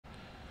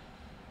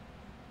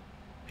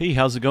Hey,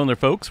 how's it going there,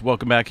 folks?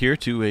 Welcome back here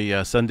to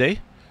a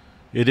Sunday.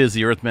 It is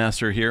the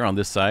Earthmaster here on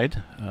this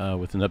side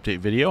with an update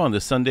video on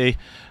this Sunday,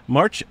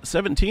 March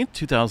 17th,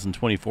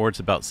 2024. It's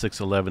about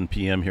 6:11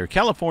 p.m. here,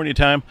 California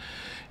time.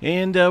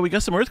 And we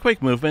got some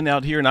earthquake movement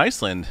out here in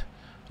Iceland,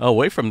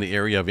 away from the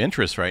area of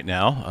interest right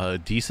now. A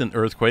decent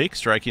earthquake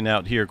striking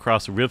out here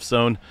across the rift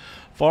zone,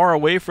 far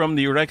away from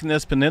the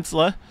Reykjanes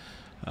Peninsula.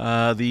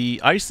 The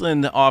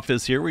Iceland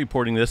office here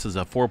reporting this as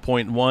a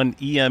 4.1,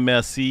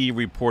 EMSC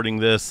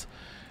reporting this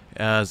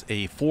as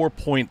a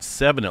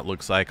 4.7, it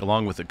looks like,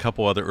 along with a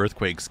couple other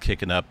earthquakes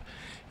kicking up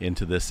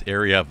into this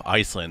area of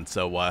Iceland.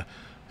 So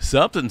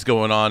something's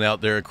going on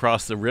out there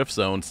across the rift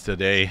zones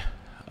today.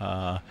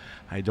 I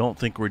don't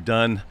think we're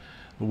done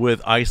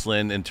with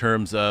Iceland in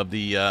terms of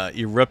the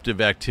eruptive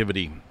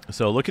activity.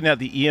 So looking at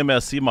the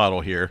EMSC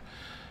model here,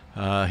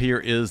 here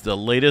is the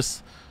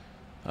latest.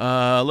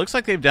 Looks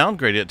like they've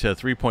downgraded it to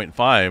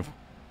 3.5,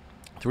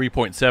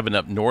 3.7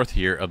 up north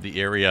here of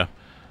the area.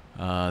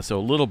 So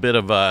a little bit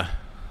of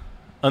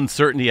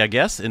uncertainty, I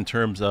guess, in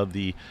terms of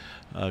the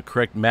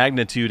correct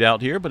magnitude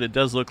out here, but it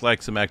does look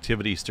like some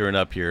activity stirring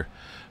up here,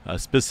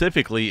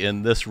 specifically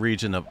in this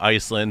region of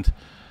Iceland,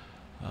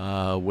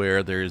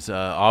 where there's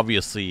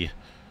obviously,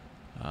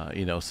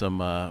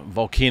 some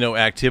volcano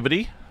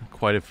activity,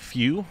 quite a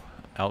few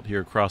out here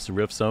across the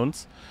rift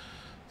zones.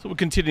 So we'll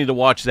continue to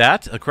watch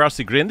that. Across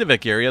the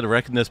Grindavik area, the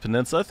Reykjanes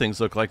Peninsula, things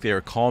look like they are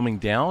calming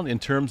down in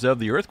terms of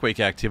the earthquake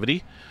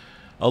activity.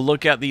 A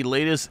look at the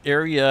latest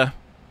area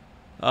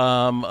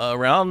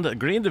around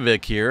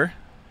Grindavik here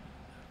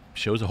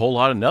shows a whole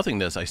lot of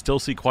nothingness. I still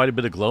see quite a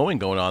bit of glowing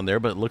going on there,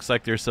 but it looks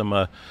like there's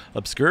some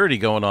obscurity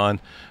going on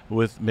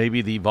with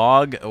maybe the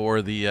VOG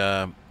or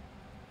the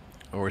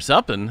or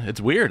something. It's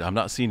weird. I'm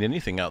not seeing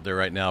anything out there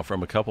right now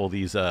from a couple of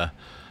these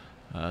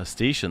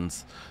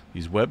stations,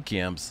 these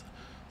webcams.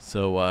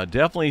 So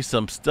definitely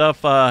some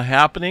stuff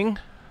happening.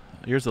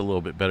 Here's a little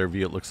bit better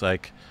view, it looks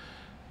like,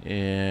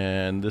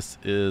 and this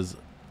is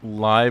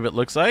live, it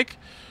looks like.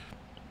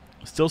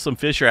 Still some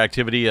fissure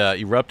activity,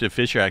 eruptive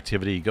fissure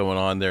activity going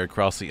on there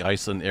across the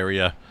Iceland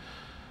area.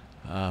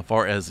 As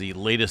far as the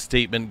latest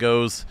statement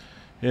goes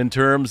in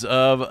terms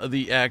of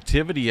the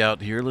activity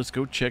out here, let's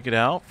go check it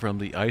out from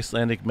the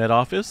Icelandic Met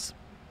Office.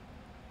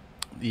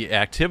 The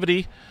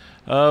activity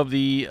of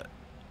the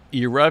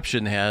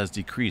eruption has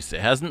decreased.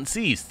 It hasn't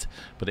ceased,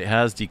 but it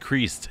has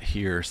decreased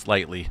here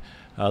slightly.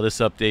 This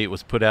update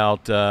was put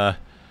out,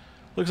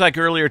 looks like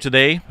earlier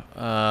today.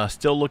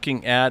 Still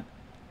looking at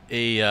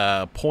a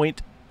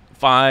 0.5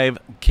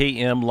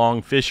 km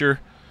long fissure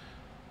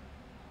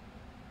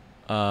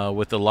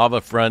with the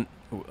lava front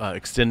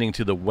extending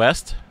to the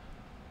west.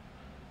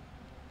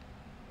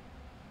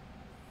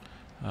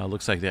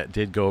 Looks like that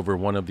did go over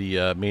one of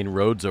the main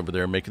roads over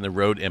there, making the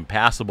road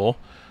impassable.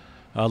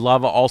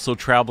 Lava also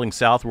traveling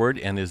southward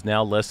and is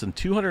now less than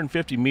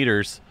 250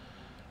 meters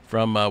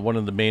from one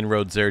of the main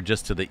roads there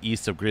just to the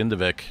east of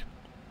Grindavik.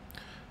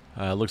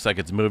 Looks like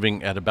it's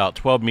moving at about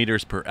 12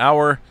 meters per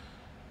hour.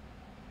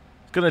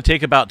 It's going to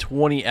take about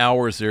 20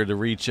 hours there to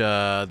reach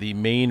the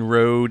main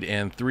road,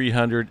 and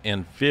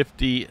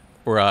 350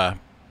 or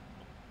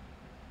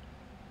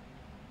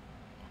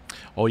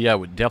oh yeah,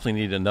 would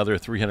definitely need another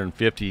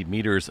 350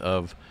 meters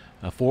of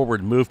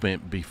forward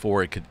movement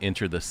before it could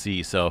enter the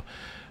sea. So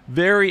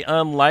very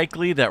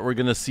unlikely that we're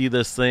going to see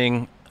this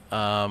thing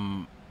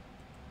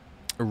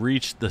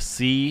reach the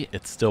sea.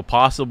 It's still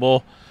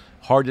possible.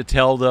 Hard to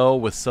tell, though,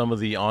 with some of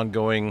the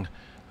ongoing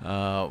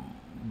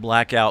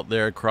blackout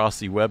there across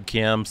the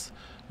webcams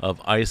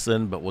of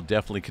Iceland, but we'll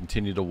definitely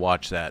continue to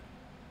watch that.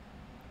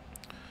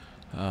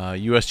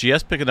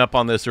 USGS picking up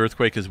on this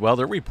earthquake as well.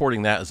 They're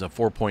reporting that as a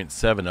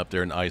 4.7 up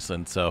there in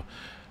Iceland. So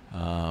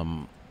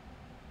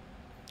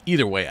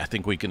either way, I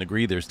think we can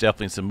agree there's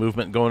definitely some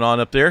movement going on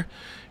up there.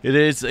 It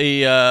is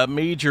a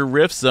major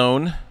rift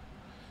zone,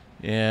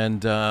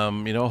 and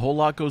a whole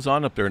lot goes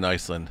on up there in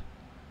Iceland.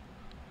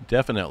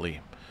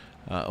 Definitely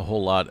a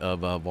whole lot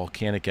of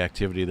volcanic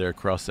activity there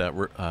across that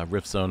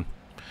rift zone.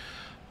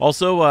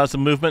 Also,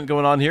 some movement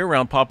going on here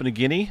around Papua New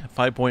Guinea.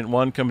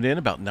 5.1 coming in,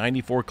 about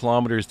 94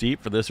 kilometers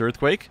deep for this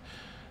earthquake.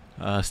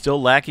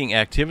 Still lacking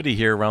activity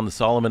here around the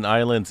Solomon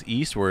Islands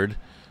eastward.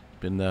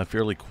 Been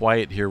fairly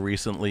quiet here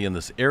recently in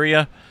this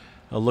area.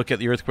 A look at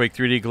the earthquake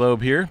 3D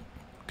globe here.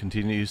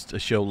 Continues to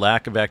show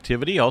lack of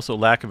activity. Also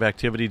lack of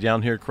activity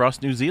down here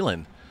across New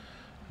Zealand.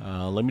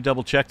 Let me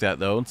double check that,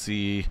 though, and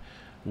see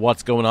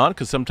what's going on,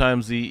 because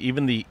sometimes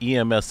even the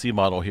EMSC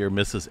model here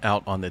misses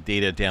out on the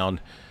data down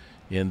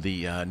in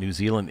the New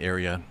Zealand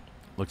area.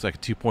 Looks like a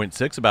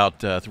 2.6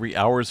 about 3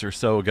 hours or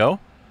so ago.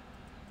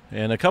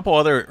 And a couple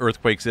other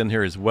earthquakes in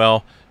here as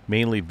well,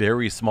 mainly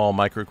very small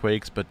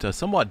microquakes, but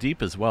somewhat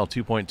deep as well.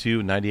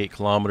 2.2, 98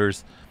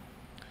 kilometers.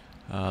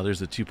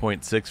 There's a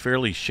 2.6,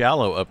 fairly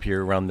shallow up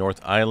here around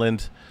North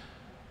Island.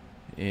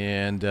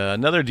 And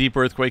another deep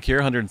earthquake here,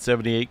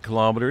 178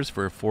 kilometers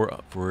for a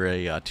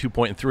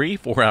 2.3,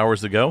 4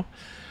 hours ago.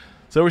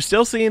 So we're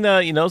still seeing,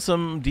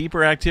 some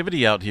deeper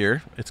activity out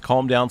here. It's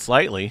calmed down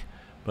slightly,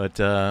 but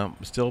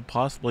still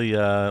possibly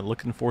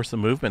looking for some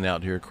movement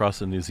out here across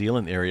the New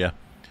Zealand area.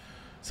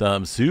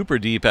 Some super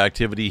deep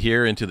activity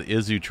here into the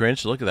Izu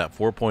Trench. Look at that,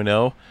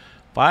 4.0.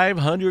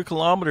 500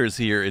 kilometers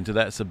here into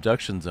that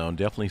subduction zone.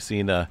 Definitely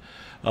seen a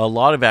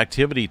lot of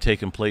activity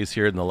taking place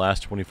here in the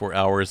last 24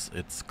 hours.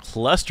 It's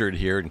clustered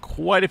here in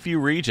quite a few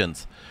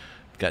regions.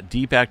 Got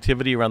deep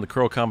activity around the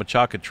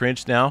Kuril-Kamchatka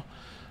Trench now.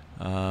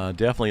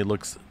 Definitely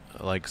looks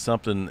like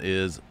something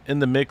is in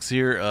the mix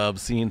here of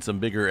seeing some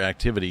bigger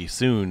activity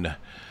soon.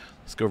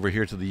 Let's go over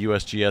here to the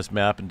USGS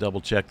map and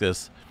double check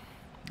this.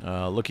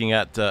 Looking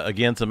at,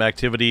 again, some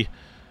activity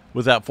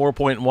with that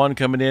 4.1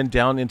 coming in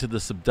down into the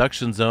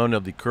subduction zone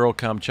of the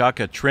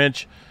Kuril-Kamchatka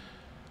Trench.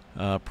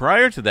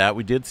 Prior to that,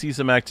 we did see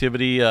some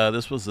activity.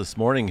 This was this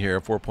morning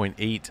here,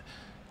 4.8,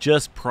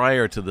 just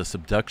prior to the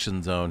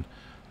subduction zone.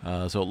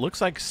 So it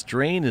looks like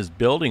strain is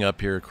building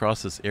up here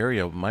across this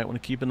area. We might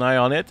want to keep an eye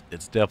on it.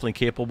 It's definitely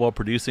capable of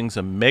producing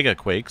some mega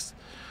quakes.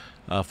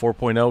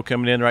 4.0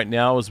 coming in right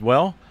now as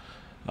well.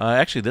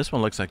 Actually, this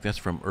one looks like that's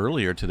from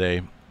earlier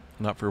today.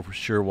 Not for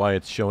sure why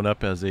it's showing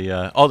up as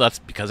a... oh, that's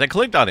because I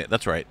clicked on it.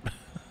 That's right.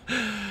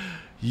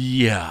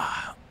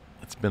 Yeah,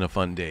 it's been a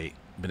fun day.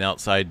 Been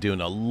outside doing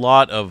a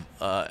lot of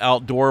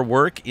outdoor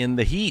work in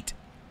the heat.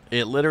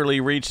 It literally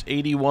reached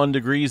 81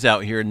 degrees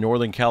out here in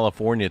Northern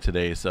California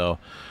today. So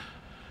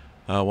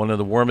one of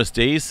the warmest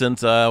days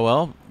since,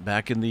 well,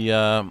 back in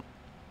the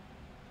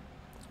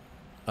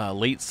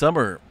late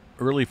summer,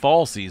 early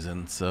fall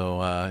season. So,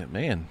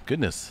 man,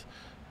 goodness.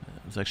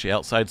 I was actually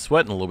outside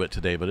sweating a little bit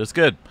today, but it's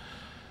good.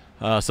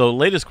 So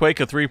latest quake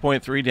of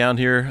 3.3 down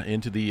here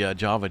into the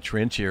Java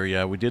Trench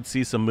area. We did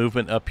see some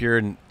movement up here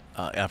in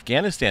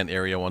Afghanistan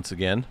area once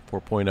again,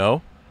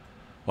 4.0.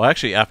 Well,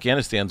 actually,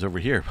 Afghanistan's over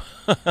here.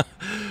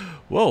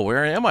 Whoa,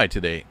 where am I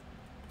today?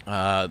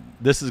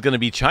 This is going to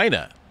be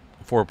China,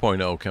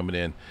 4.0 coming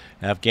in.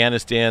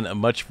 Afghanistan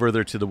much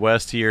further to the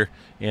west here,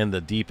 and the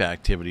deep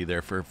activity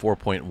there for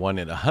 4.1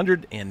 at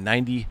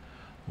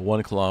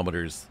 191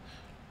 kilometers.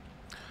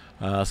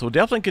 So we'll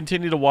definitely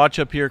continue to watch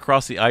up here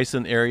across the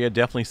Iceland area.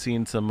 Definitely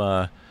seeing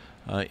some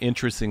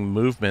interesting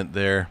movement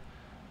there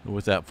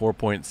with that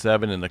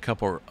 4.7 and a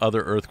couple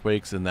other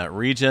earthquakes in that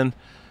region.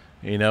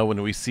 You know,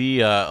 when we see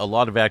a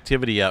lot of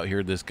activity out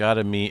here, it's got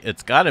to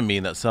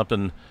mean that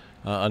something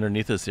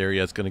underneath this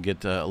area is going to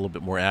get a little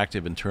bit more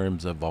active in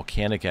terms of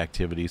volcanic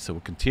activity. So we'll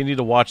continue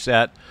to watch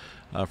that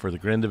for the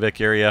Grindavik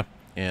area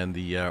and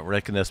the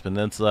Reykjanes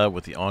Peninsula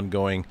with the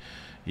ongoing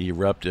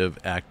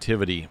eruptive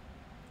activity.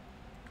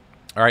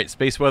 All right,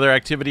 space weather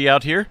activity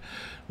out here.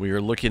 We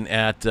are looking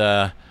at,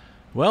 well,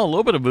 a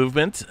little bit of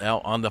movement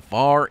out on the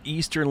far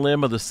eastern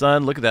limb of the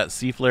sun. Look at that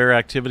C flare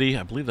activity.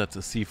 I believe that's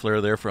a C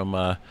flare there from,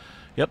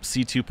 yep,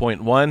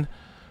 C2.1.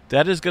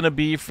 That is going to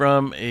be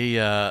from a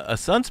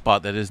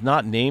sunspot that is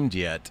not named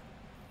yet.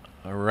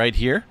 Right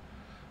here.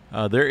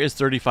 There is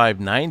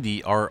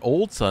 3590, our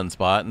old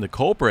sunspot, and the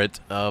culprit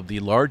of the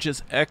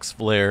largest X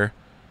flare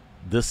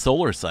this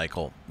solar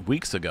cycle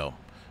weeks ago.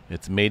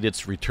 It's made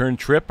its return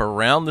trip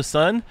around the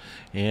sun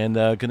and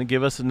going to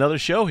give us another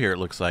show here, it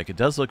looks like. It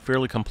does look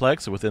fairly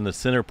complex within the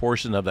center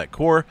portion of that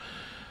core.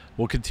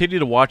 We'll continue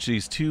to watch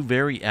these two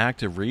very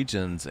active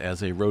regions as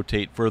they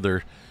rotate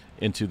further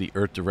into the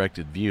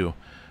Earth-directed view.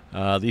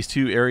 These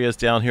two areas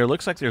down here,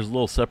 looks like there's a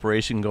little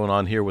separation going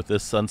on here with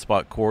this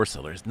sunspot core,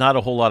 so there's not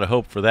a whole lot of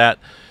hope for that.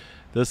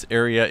 This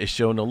area is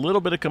showing a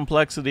little bit of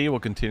complexity. We'll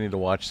continue to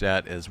watch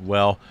that as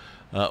well.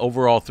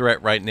 Overall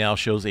threat right now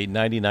shows a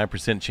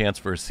 99% chance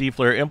for a C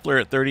flare, M flare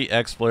at 30,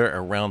 X flare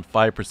around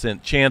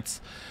 5%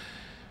 chance.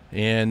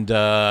 And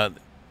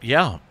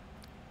yeah,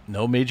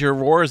 no major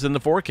auroras in the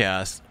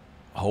forecast.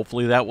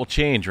 Hopefully that will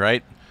change,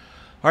 right?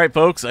 All right,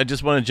 folks, I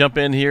just want to jump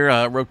in here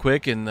real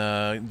quick and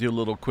do a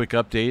little quick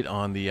update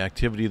on the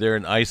activity there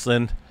in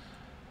Iceland.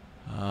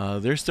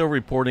 They're still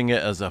reporting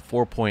it as a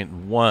 4.1.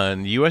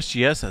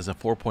 USGS has a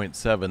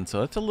 4.7,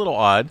 so that's a little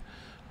odd.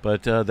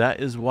 But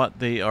that is what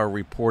they are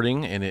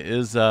reporting, and it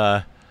is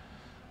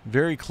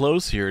very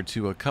close here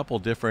to a couple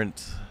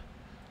different,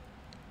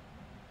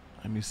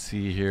 let me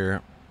see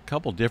here, a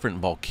couple different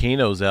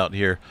volcanoes out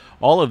here.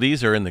 All of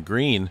these are in the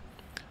green,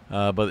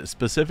 but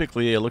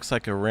specifically it looks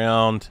like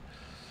around,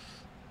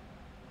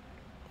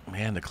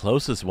 man, the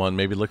closest one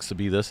maybe looks to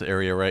be this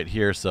area right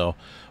here. So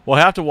we'll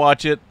have to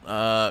watch it.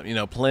 You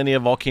know, plenty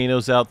of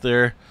volcanoes out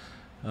there.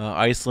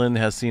 Iceland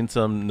has seen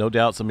some, no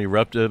doubt, some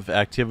eruptive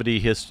activity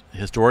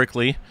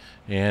historically,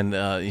 and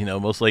you know,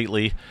 most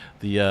lately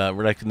the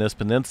Reykjanes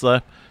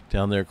Peninsula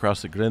down there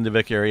across the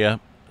Grindavik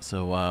area.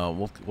 So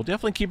we'll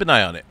definitely keep an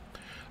eye on it.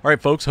 All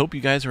right, folks. Hope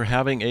you guys are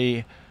having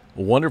a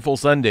wonderful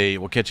Sunday.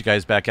 We'll catch you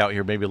guys back out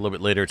here maybe a little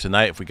bit later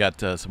tonight if we got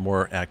some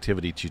more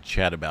activity to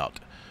chat about.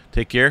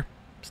 Take care.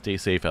 Stay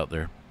safe out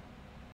there.